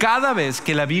 pero cada vez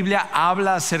que la Biblia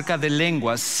habla acerca de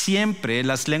lenguas, siempre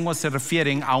las lenguas se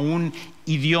refieren a un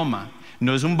idioma.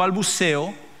 No es un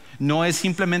balbuceo, no es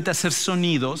simplemente hacer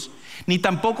sonidos, ni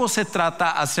tampoco se trata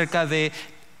acerca de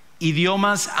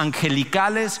idiomas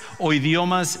angelicales o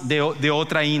idiomas de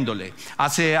otra índole.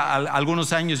 Hace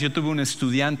algunos años yo tuve un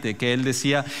estudiante que él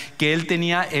decía que él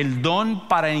tenía el don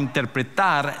para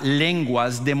interpretar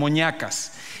lenguas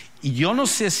demoníacas. Y yo no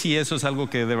sé si eso es algo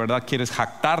que de verdad quieres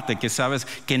jactarte, que sabes,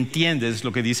 que entiendes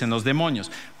lo que dicen los demonios.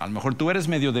 A lo mejor tú eres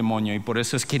medio demonio y por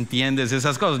eso es que entiendes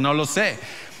esas cosas, no lo sé.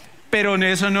 Pero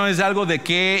eso no es algo de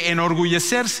qué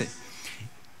enorgullecerse.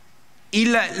 Y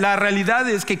la realidad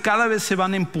es que cada vez se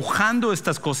van empujando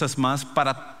estas cosas más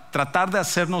para tratar de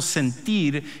hacernos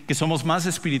sentir que somos más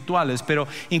espirituales. Pero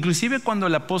inclusive cuando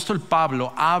el apóstol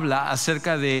Pablo habla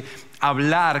acerca de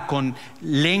hablar con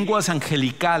lenguas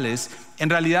angelicales, en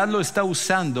realidad lo está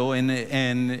usando en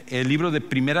el libro de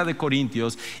Primera de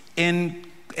Corintios en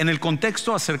el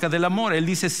contexto acerca del amor. Él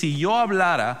dice: si yo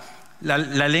hablara la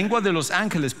lengua de los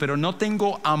ángeles pero no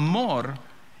tengo amor,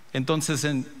 entonces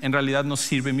en realidad no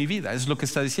sirve mi vida. Es lo que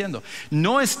está diciendo.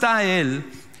 No está él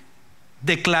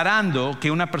declarando que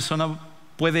una persona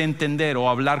puede entender o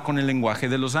hablar con el lenguaje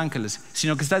de los ángeles,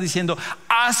 sino que está diciendo,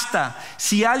 hasta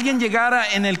si alguien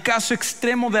llegara en el caso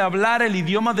extremo de hablar el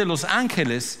idioma de los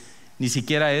ángeles, ni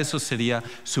siquiera eso sería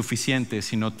suficiente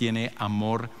si no tiene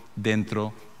amor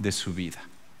dentro de su vida.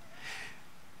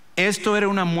 Esto era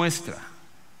una muestra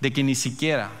de que ni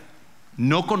siquiera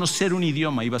no conocer un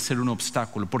idioma iba a ser un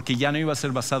obstáculo, porque ya no iba a ser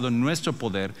basado en nuestro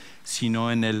poder,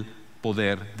 sino en el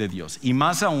poder de Dios. Y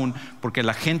más aún porque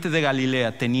la gente de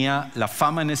Galilea tenía la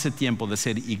fama en ese tiempo de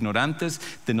ser ignorantes,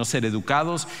 de no ser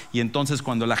educados, y entonces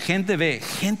cuando la gente ve,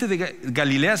 gente de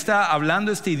Galilea está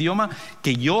hablando este idioma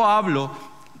que yo hablo,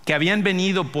 que habían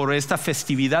venido por esta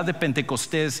festividad de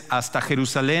Pentecostés hasta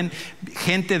Jerusalén,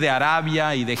 gente de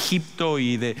Arabia y de Egipto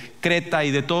y de Creta y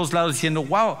de todos lados diciendo,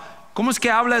 wow, ¿cómo es que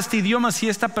habla este idioma si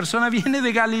esta persona viene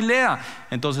de Galilea?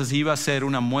 Entonces iba a ser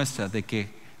una muestra de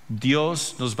que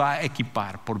Dios nos va a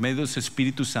equipar por medio de su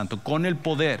Espíritu Santo con el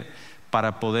poder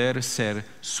para poder ser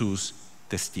sus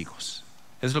testigos.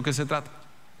 Es lo que se trata.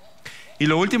 Y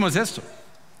lo último es esto.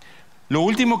 Lo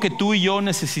último que tú y yo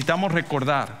necesitamos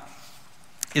recordar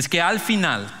es que al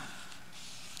final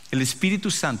el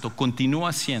Espíritu Santo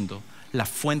continúa siendo la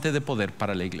fuente de poder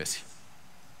para la iglesia.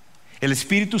 El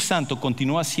Espíritu Santo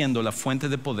continúa siendo la fuente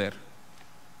de poder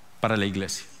para la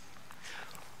iglesia.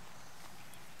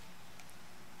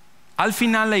 Al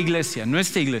final la iglesia,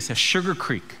 nuestra iglesia, Sugar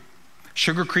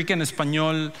Creek en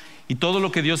español, y todo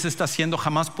lo que Dios está haciendo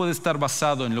jamás puede estar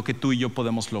basado en lo que tú y yo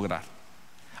podemos lograr.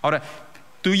 Ahora,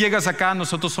 tú llegas acá,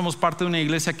 nosotros somos parte de una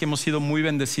iglesia que hemos sido muy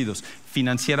bendecidos,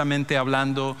 financieramente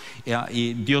hablando,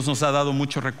 y Dios nos ha dado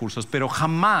muchos recursos, pero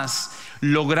jamás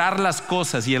lograr las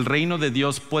cosas y el reino de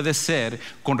Dios puede ser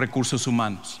con recursos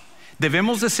humanos.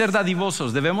 Debemos de ser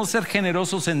dadivosos, debemos ser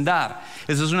generosos en dar.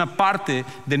 Eso es una parte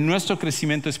de nuestro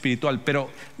crecimiento espiritual, pero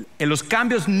los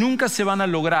cambios nunca se van a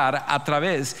lograr a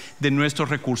través de nuestros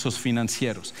recursos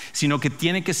financieros, sino que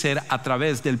tiene que ser a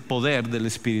través del poder del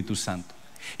Espíritu Santo.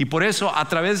 Y por eso, a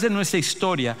través de nuestra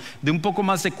historia de un poco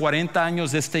más de 40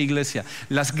 años de esta iglesia,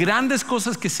 las grandes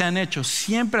cosas que se han hecho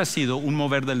siempre ha sido un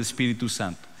mover del Espíritu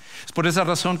Santo. Es por esa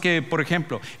razón que, por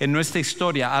ejemplo, en nuestra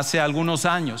historia, hace algunos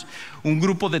años, un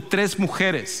grupo de 3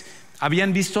 mujeres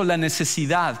habían visto la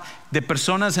necesidad de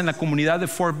personas en la comunidad de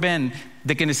Fort Bend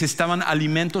de que necesitaban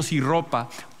alimentos y ropa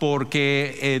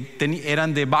porque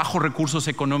eran de bajos recursos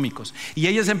económicos, y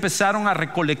ellas empezaron a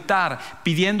recolectar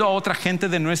pidiendo a otra gente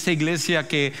de nuestra iglesia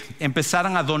que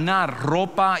empezaran a donar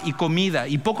ropa y comida,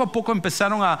 y poco a poco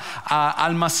empezaron a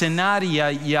almacenar y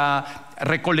a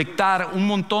recolectar un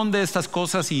montón de estas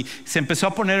cosas, y se empezó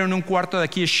a poner en un cuarto de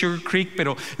aquí de Sugar Creek.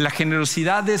 Pero la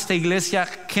generosidad de esta iglesia,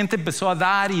 gente empezó a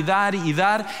dar y dar y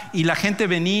dar, y la gente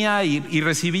venía y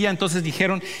recibía. Entonces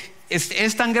dijeron,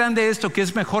 es tan grande esto que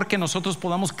es mejor que nosotros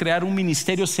podamos crear un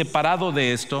ministerio separado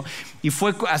de esto. Y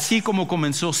fue así como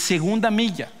comenzó Segunda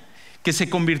Milla, que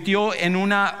se convirtió en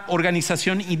una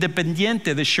organización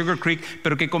independiente de Sugar Creek,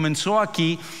 pero que comenzó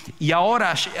aquí. Y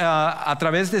ahora a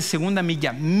través de Segunda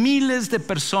Milla, miles de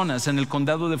personas en el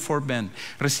condado de Fort Bend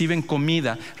reciben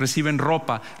comida, reciben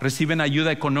ropa, reciben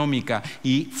ayuda económica,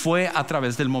 y fue a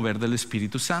través del mover del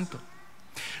Espíritu Santo.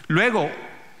 Luego,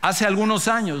 hace algunos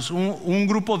años, un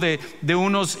grupo de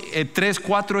unos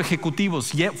 3-4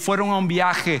 ejecutivos fueron a un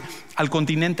viaje al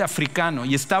continente africano,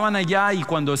 y estaban allá, y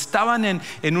cuando estaban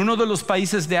en uno de los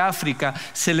países de África,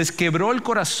 se les quebró el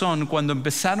corazón cuando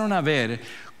empezaron a ver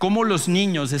cómo los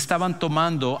niños estaban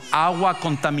tomando agua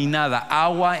contaminada,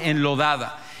 agua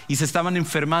enlodada, y se estaban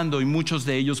enfermando, y muchos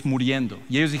de ellos muriendo.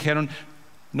 Y ellos dijeron,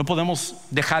 no podemos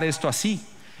dejar esto así.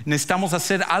 Necesitamos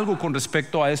hacer algo con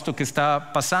respecto a esto que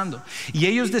está pasando. Y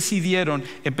ellos decidieron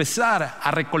empezar a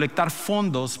recolectar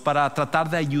fondos para tratar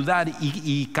de ayudar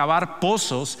y cavar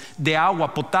pozos de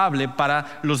agua potable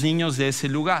para los niños de ese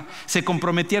lugar. Se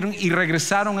comprometieron y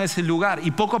regresaron a ese lugar, y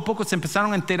poco a poco se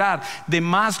empezaron a enterar de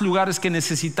más lugares que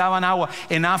necesitaban agua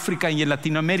en África y en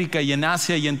Latinoamérica y en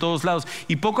Asia y en todos lados.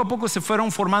 Y poco a poco se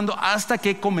fueron formando hasta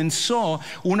que comenzó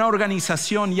una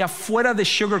organización ya fuera de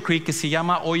Sugar Creek que se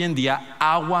llama hoy en día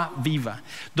Agua Viva,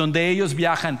 donde ellos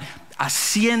viajan a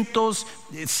cientos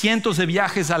de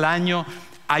viajes al año,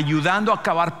 ayudando a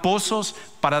cavar pozos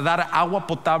para dar agua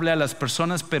potable a las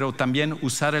personas, pero también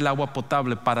usar el agua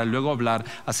potable para luego hablar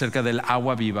acerca del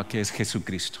agua viva, que es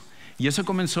Jesucristo. Y eso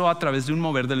comenzó a través de un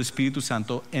mover del Espíritu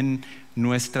Santo en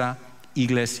nuestra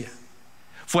iglesia.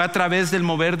 Fue a través del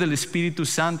mover del Espíritu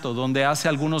Santo donde hace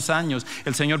algunos años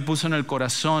el Señor puso en el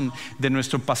corazón de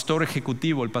nuestro pastor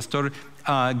ejecutivo, el pastor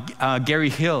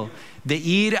Gary Hill, de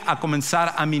ir a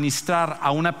comenzar a ministrar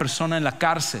a una persona en la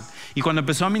cárcel. Y cuando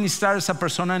empezó a ministrar a esa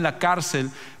persona en la cárcel,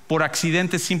 por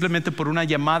accidente, simplemente por una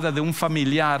llamada de un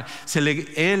familiar,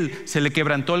 él se le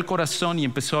quebrantó el corazón y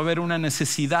empezó a ver una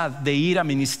necesidad de ir a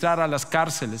ministrar a las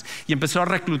cárceles, y empezó a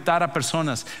reclutar a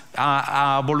personas,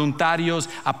 a voluntarios,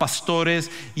 a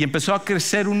pastores, y empezó a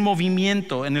crecer un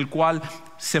movimiento en el cual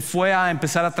se fue a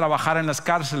empezar a trabajar en las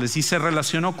cárceles y se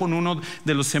relacionó con uno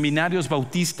de los seminarios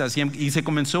bautistas y se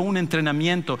comenzó un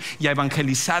entrenamiento y a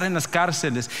evangelizar en las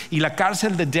cárceles. Y la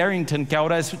cárcel de Darrington, que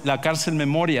ahora es la cárcel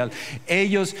Memorial,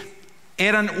 ellos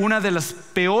eran una de las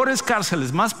peores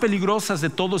cárceles, más peligrosas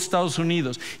de todo Estados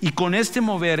Unidos, y con este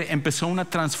mover empezó una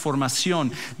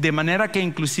transformación, de manera que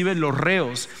inclusive los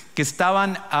reos que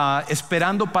estaban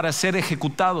esperando para ser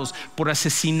ejecutados por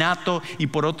asesinato y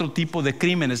por otro tipo de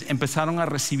crímenes empezaron a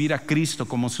recibir a Cristo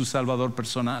como su Salvador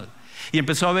personal. Y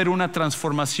empezó a haber una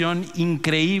transformación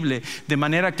increíble, de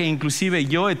manera que inclusive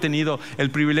yo he tenido el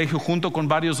privilegio, junto con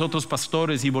varios otros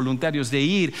pastores y voluntarios, de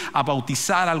ir a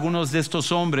bautizar a algunos de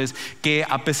estos hombres que,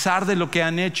 a pesar de lo que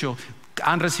han hecho,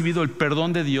 han recibido el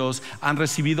perdón de Dios, han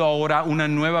recibido ahora una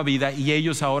nueva vida, y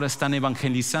ellos ahora están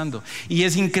evangelizando. Y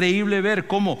es increíble ver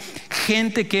cómo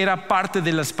gente que era parte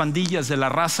de las pandillas de la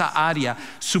raza aria,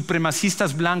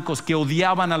 supremacistas blancos que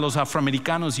odiaban a los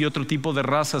afroamericanos y otro tipo de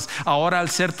razas, ahora al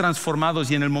ser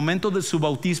transformados y en el momento de su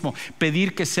bautismo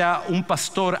pedir que sea un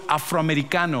pastor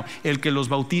afroamericano el que los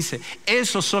bautice.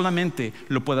 Eso solamente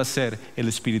lo puede hacer el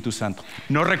Espíritu Santo,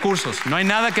 no recursos, no hay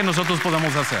nada que nosotros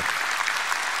podamos hacer.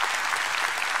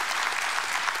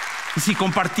 Y si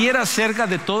compartiera acerca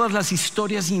de todas las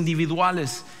historias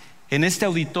individuales en este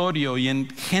auditorio y en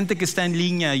gente que está en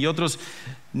línea y otros,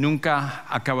 nunca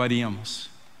acabaríamos.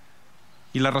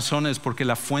 Y la razón es porque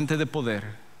la fuente de poder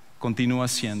continúa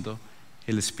siendo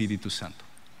el Espíritu Santo.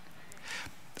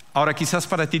 Ahora, quizás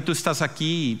para ti, tú estás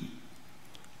aquí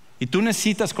y tú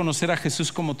necesitas conocer a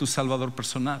Jesús como tu Salvador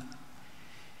personal.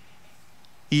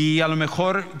 Y a lo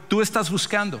mejor tú estás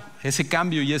buscando ese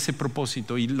cambio y ese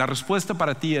propósito, y la respuesta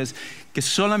para ti es que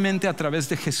solamente a través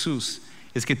de Jesús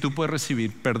es que tú puedes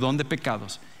recibir perdón de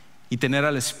pecados y tener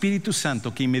al Espíritu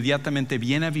Santo que inmediatamente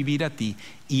viene a vivir a ti,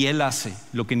 y Él hace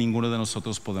lo que ninguno de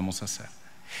nosotros podemos hacer.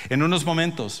 En unos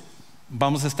momentos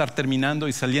vamos a estar terminando,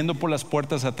 y saliendo por las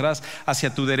puertas atrás,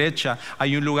 hacia tu derecha,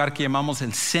 hay un lugar que llamamos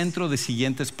el Centro de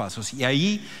Siguientes Pasos, y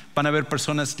ahí van a haber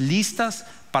personas listas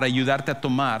para ayudarte a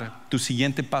tomar tu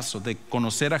siguiente paso de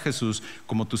conocer a Jesús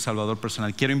como tu Salvador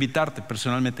personal. Quiero invitarte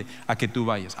personalmente a que tú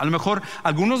vayas. A lo mejor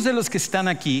algunos de los que están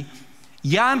aquí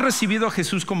ya han recibido a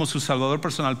Jesús como su Salvador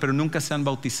personal, pero nunca se han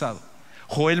bautizado.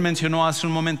 Joel mencionó hace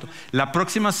un momento, la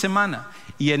próxima semana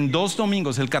y en 2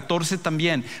 domingos, el 14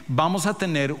 también, vamos a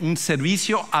tener un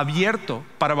servicio abierto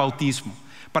para bautismo,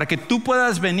 para que tú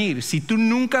puedas venir. Si tú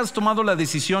nunca has tomado la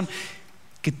decisión,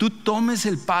 que tú tomes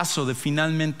el paso de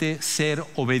finalmente ser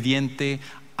obediente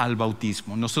al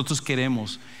bautismo. Nosotros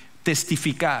queremos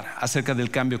testificar acerca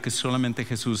del cambio que solamente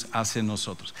Jesús hace en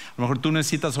nosotros. A lo mejor tú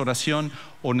necesitas oración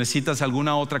o necesitas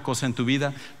alguna otra cosa en tu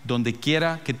vida. Donde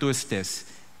quiera que tú estés,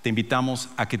 te invitamos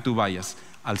a que tú vayas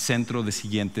al Centro de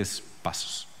Siguientes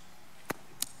Pasos.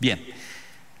 Bien,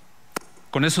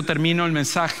 con eso termino el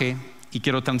mensaje y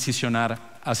quiero transicionar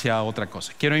hacia otra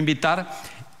cosa. Quiero invitar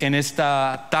en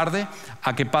esta tarde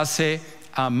a que pase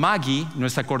a Maggie,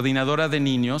 nuestra coordinadora de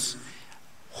niños,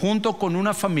 junto con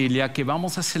una familia que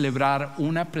vamos a celebrar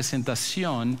una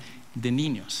presentación de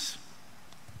niños.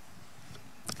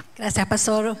 Gracias,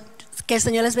 pastor. Que el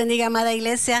Señor les bendiga, amada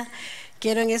iglesia.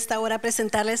 Quiero en esta hora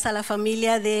presentarles a la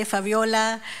familia de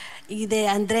Fabiola y de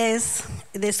Andrés,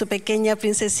 de su pequeña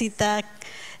princesita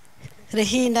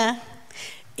Regina,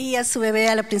 y a su bebé,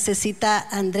 a la princesita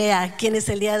Andrea, quienes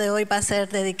el día de hoy va a ser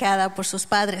dedicada por sus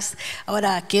padres.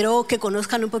 Ahora, quiero que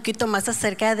conozcan un poquito más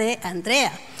acerca de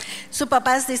Andrea. Sus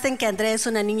papás dicen que Andrea es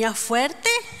una niña fuerte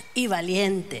y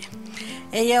valiente.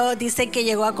 Ella dice que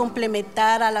llegó a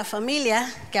complementar a la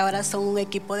familia, que ahora son un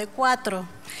equipo de 4.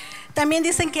 También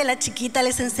dicen que la chiquita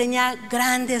les enseña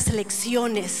grandes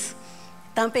lecciones.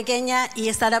 Tan pequeña y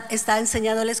está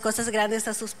enseñándoles cosas grandes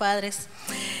a sus padres,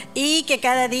 y que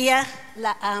cada día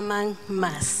la aman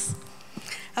más.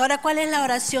 Ahora, ¿cuál es la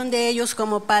oración de ellos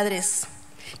como padres?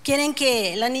 Quieren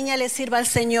que la niña les sirva al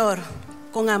Señor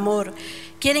con amor.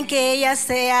 Quieren que ella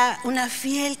sea una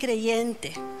fiel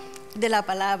creyente de la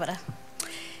palabra.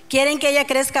 Quieren que ella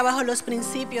crezca bajo los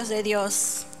principios de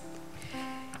Dios,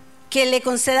 que le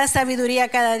conceda sabiduría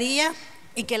cada día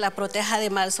y que la proteja de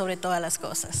mal sobre todas las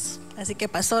cosas. Así que,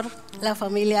 pastor, la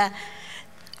familia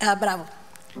Bravo.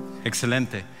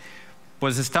 Excelente.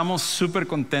 Pues estamos súper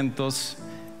contentos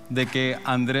de que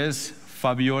Andrés,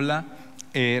 Fabiola,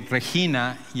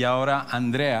 Regina y ahora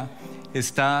Andrea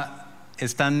está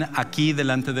están aquí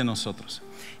delante de nosotros.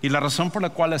 Y la razón por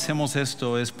la cual hacemos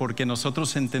esto es porque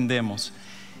nosotros entendemos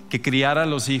que criar a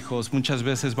los hijos muchas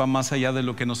veces va más allá de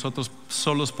lo que nosotros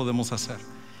solos podemos hacer.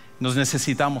 Nos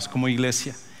necesitamos como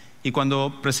iglesia. Y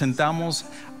cuando presentamos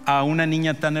a una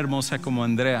niña tan hermosa como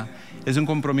Andrea, es un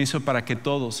compromiso para que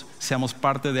todos seamos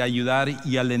parte de ayudar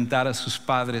y alentar a sus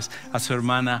padres, a su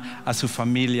hermana, a su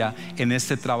familia en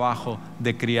este trabajo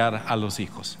de criar a los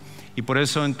hijos. Y por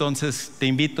eso entonces te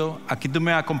invito a que tú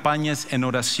me acompañes en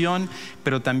oración,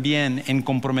 pero también en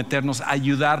comprometernos a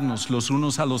ayudarnos los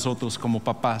unos a los otros como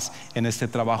papás en este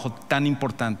trabajo tan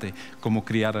importante como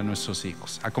criar a nuestros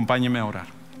hijos. Acompáñame a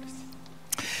orar.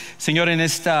 Señor, en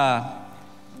esta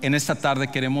tarde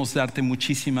queremos darte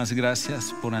muchísimas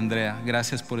gracias por Andrea.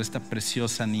 Gracias por esta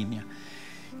preciosa niña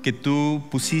que tú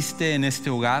pusiste en este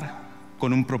hogar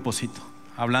con un propósito.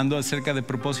 Hablando acerca de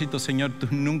propósito, Señor, tú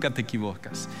nunca te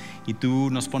equivocas y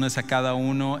tú nos pones a cada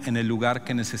uno en el lugar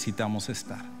que necesitamos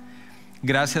estar.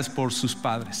 Gracias por sus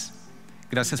padres.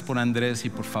 Gracias por Andrés y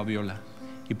por Fabiola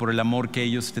y por el amor que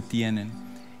ellos te tienen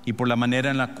y por la manera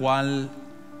en la cual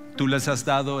tú les has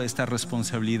dado esta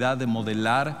responsabilidad de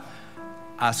modelar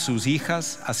a sus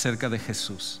hijas acerca de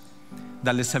Jesús.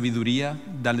 Dales sabiduría,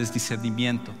 dales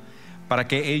discernimiento para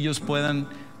que ellos puedan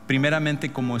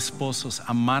primeramente como esposos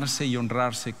amarse y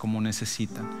honrarse como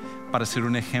necesitan para ser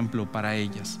un ejemplo para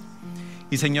ellas.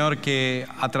 Y Señor, que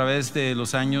a través de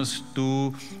los años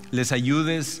tú les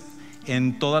ayudes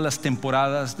en todas las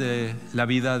temporadas de la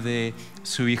vida de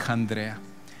su hija Andrea.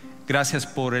 Gracias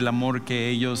por el amor que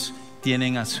ellos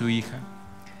tienen a su hija.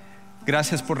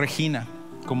 Gracias por Regina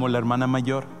como la hermana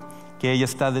mayor, que ella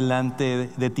está delante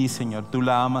de ti, Señor. Tú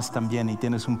la amas también y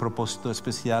tienes un propósito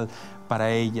especial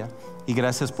para ella. Y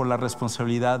gracias por la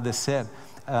responsabilidad de ser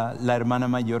la hermana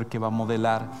mayor que va a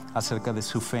modelar acerca de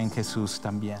su fe en Jesús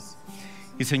también.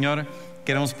 Y Señor,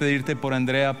 queremos pedirte por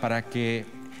Andrea para que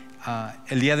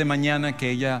el día de mañana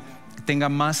que ella tenga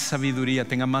más sabiduría,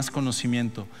 tenga más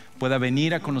conocimiento, pueda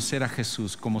venir a conocer a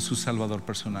Jesús como su Salvador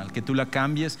personal. Que tú la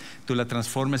cambies, tú la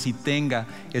transformes y tenga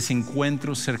ese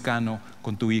encuentro cercano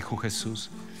con tu Hijo Jesús.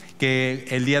 Que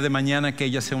el día de mañana que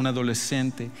ella sea una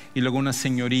adolescente y luego una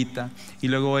señorita y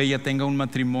luego ella tenga un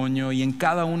matrimonio, y en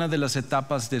cada una de las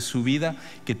etapas de su vida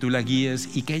que tú la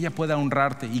guíes y que ella pueda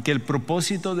honrarte, y que el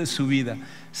propósito de su vida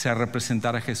sea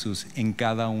representar a Jesús en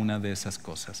cada una de esas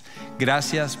cosas.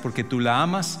 Gracias porque tú la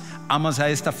amas a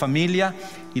esta familia,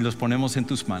 y los ponemos en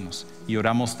tus manos y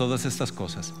oramos todas estas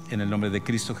cosas en el nombre de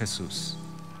Cristo Jesús.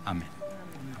 Amén.